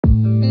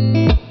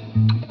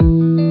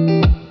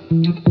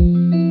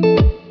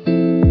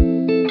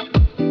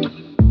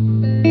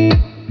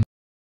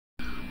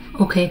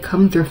Okay,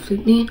 come thrift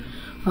with me.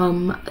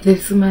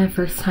 This is my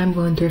first time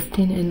going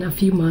thrifting in a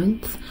few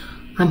months.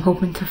 I'm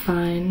hoping to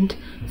find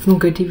some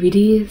good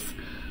DVDs,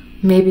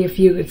 maybe a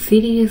few good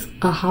CDs,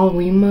 a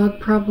Halloween mug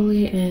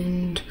probably,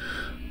 and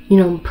you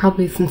know,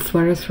 probably some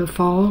sweaters for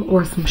fall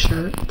or some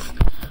shirts.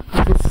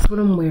 This is what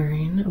I'm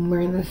wearing. I'm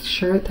wearing this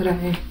shirt that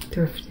I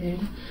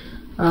thrifted.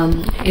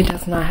 It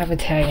does not have a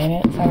tag in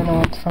it, so I don't know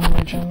what it's from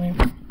originally.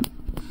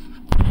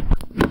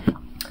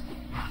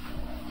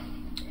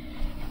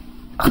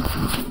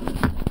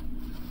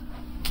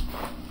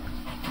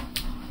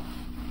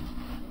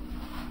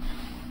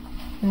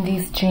 And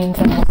these jeans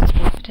I also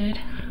thrifted.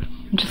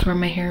 I'm just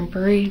wearing my hair in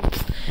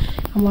braids.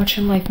 I'm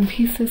watching Life in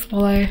Pieces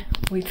while I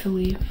wait to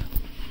leave.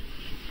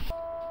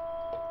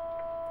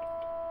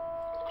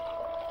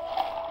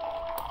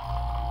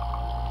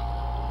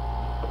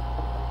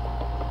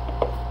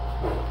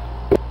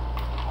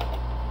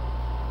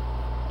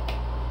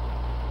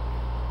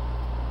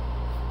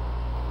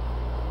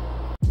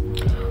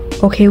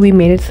 Okay, we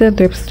made it to the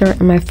thrift store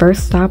and my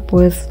first stop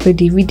was the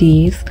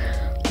DVDs.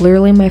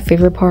 Literally my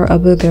favorite part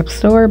of the thrift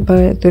store,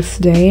 but this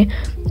day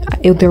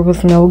there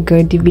was no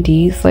good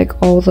DVDs.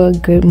 Like all the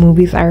good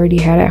movies I already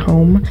had at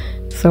home,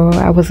 so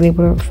I wasn't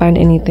able to find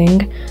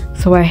anything.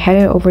 So I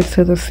headed over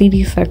to the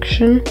CD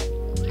section.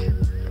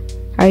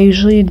 I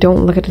usually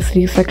don't look at the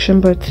CD section,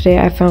 but today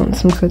I found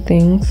some good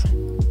things.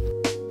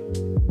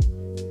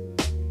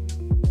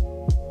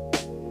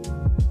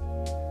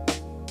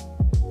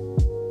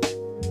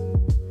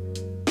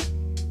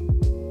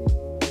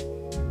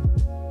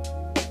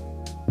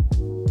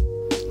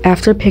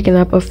 After picking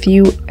up a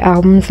few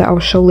albums that I'll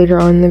show later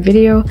on in the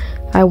video,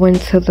 I went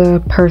to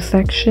the purse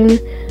section.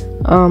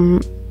 I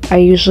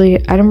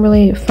don't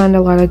really find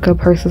a lot of good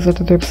purses at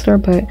the thrift store,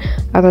 but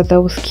I thought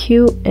that was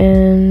cute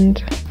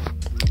and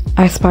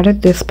I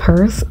spotted this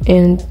purse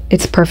and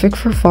it's perfect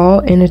for fall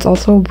and it's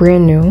also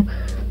brand new.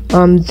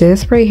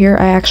 This right here,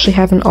 I actually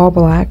have in all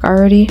black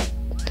already.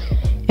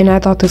 And I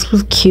thought this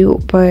was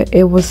cute, but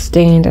it was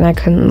stained and I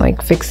couldn't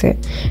like fix it.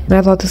 And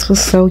I thought this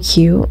was so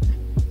cute.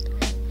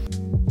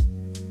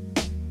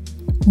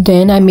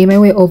 Then I made my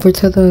way over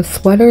to the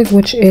sweaters,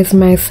 which is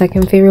my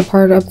second favorite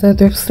part of the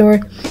thrift store.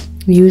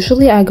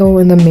 Usually I go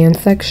in the men's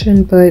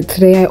section, but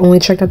today I only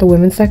checked out the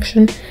women's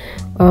section.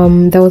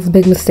 That was a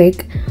big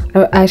mistake.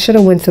 I should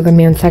have went to the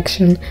men's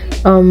section,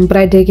 but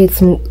I did get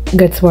some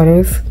good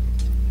sweaters.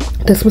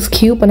 This was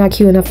cute, but not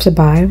cute enough to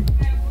buy.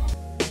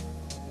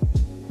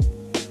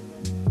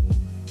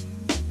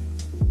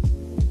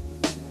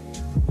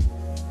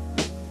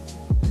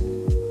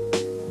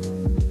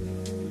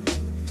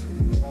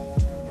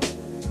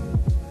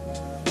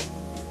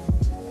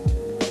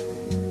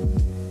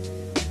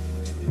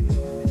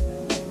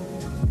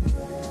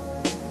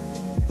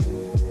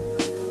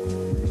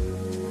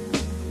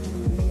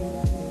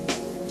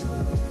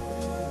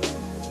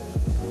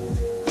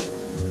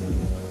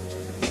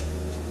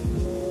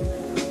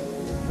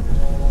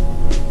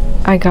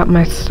 I got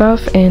my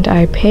stuff and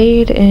I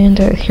paid, and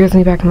here's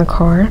me back in the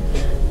car.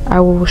 I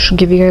will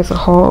give you guys a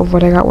haul of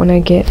what I got when I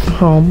get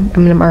home. I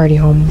mean, I'm already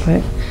home,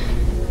 but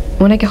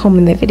when I get home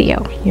in the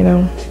video, you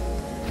know.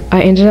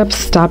 I ended up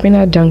stopping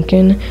at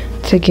Dunkin'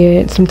 to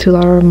get some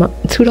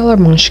 $2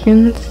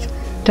 munchkins.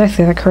 Did I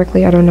say that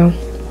correctly? I don't know.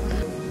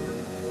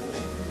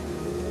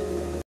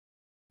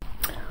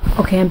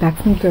 Okay, I'm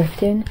back from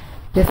thrifting.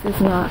 This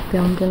is not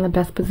filmed in the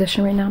best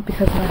position right now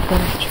because my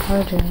phone's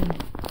charging.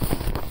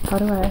 How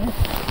do I...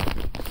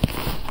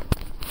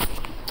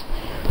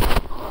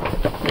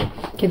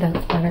 Okay,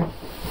 that's better.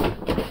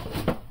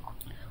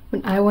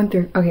 When I went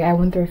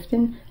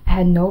thrifting, I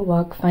had no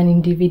luck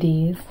finding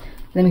DVDs.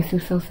 That makes me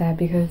so sad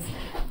because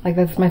like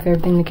that's my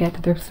favorite thing to get at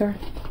the thrift store.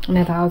 And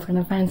I thought I was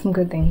gonna find some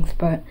good things,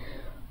 but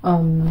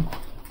I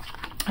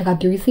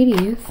got 3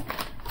 CDs.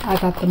 I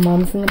got the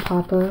Mums and the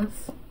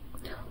Papas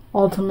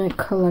Ultimate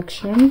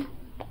Collection,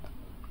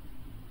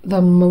 the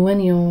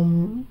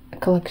Millennium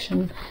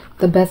Collection,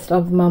 the best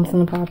of Mums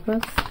and the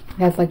Papas. It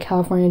has like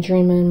California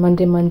Dreamin',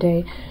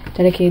 Monday,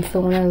 dedicated to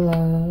the one I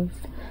love.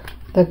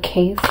 The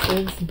case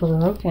is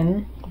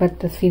broken,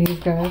 but the CD is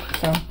good,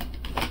 so.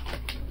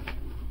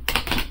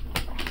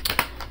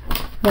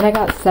 Then I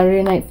got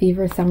Saturday Night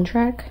Fever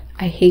soundtrack.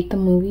 I hate the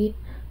movie,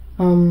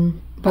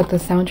 but the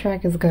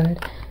soundtrack is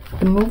good.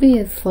 The movie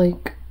is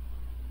like,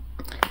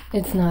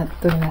 it's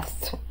not the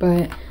best,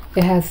 but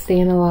it has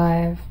Staying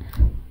Alive,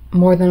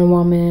 More Than a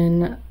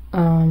Woman,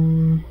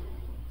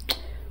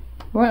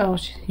 what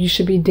else? You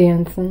Should Be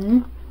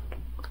Dancing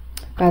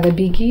by the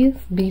Bee Gees?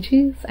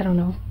 I don't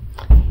know.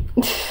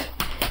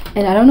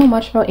 And I don't know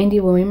much about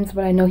Andy Williams,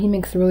 but I know he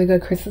makes really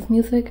good Christmas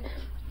music.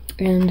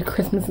 And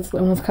Christmas is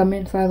almost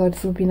coming, so I thought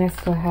this would be nice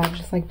to have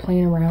just like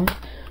playing around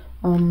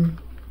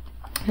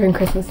during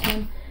Christmas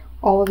time.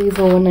 All of these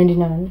are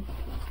 $1.99.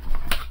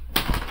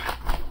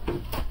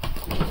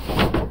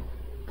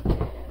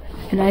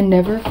 And I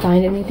never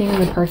find anything in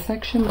the purse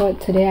section,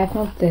 but today I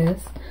found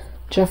this.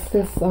 Just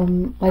this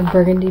like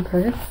burgundy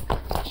purse,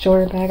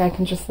 shoulder bag I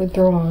can just like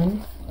throw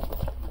on.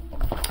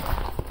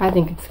 I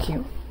think it's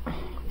cute.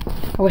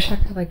 I wish I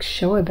could like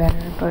show it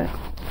better, but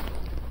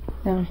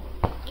Yeah,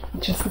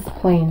 just this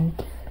plain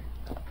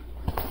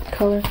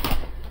color.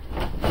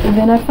 And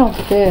then I found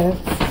this,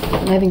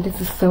 and I think this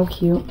is so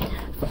cute.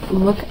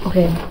 Look,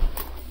 okay,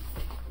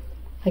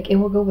 like it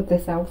will go with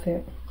this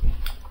outfit.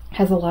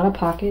 Has a lot of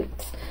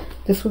pockets.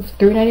 This was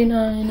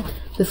 $3.99.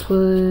 This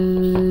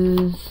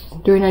was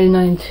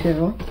 $3.99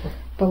 too.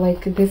 But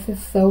like, this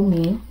is so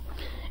me,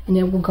 and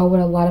it will go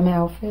with a lot of my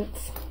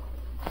outfits.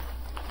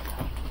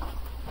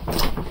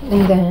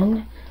 And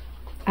then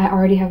I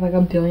already have like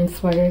a billion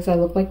sweaters that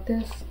look like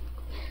this,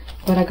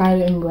 but I got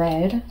it in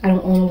red. I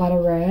don't own a lot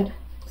of red,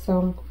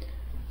 so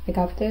I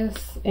got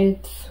this.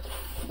 It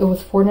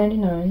was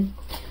 $4.99.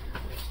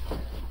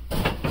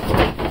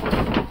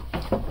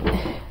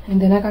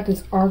 And then I got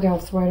this Argyle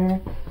sweater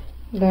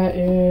that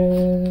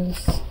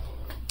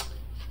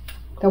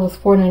was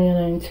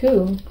 $4.99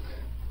 too.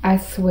 I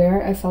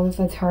swear I saw this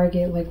at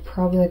Target like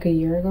probably like a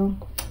year ago,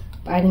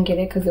 but I didn't get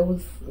it because it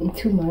was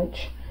too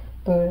much.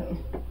 But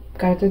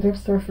got it at the thrift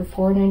store for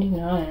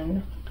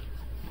 $4.99.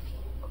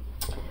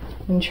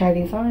 Let me try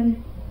these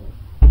on.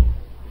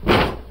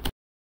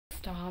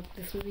 Stop,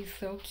 this would be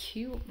so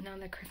cute now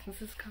that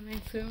Christmas is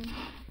coming soon.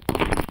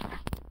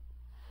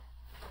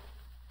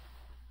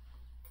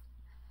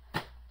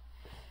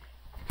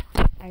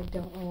 I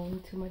don't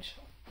own too much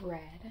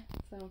red,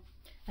 so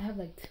I have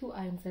like 2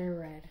 items that are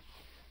red.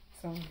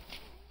 So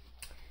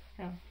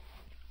yeah,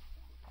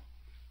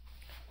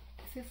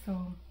 this is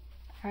so,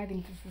 I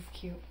think this is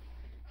cute.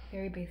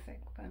 Very basic,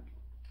 but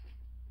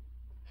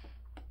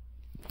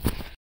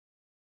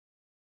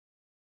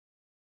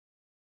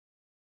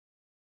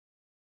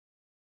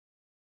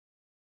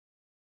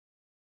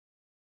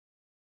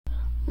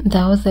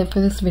that was it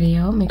for this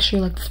video. Make sure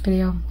you like this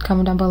video,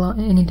 comment down below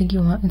anything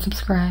you want, and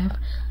subscribe.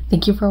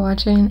 Thank you for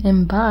watching,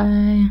 and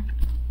bye.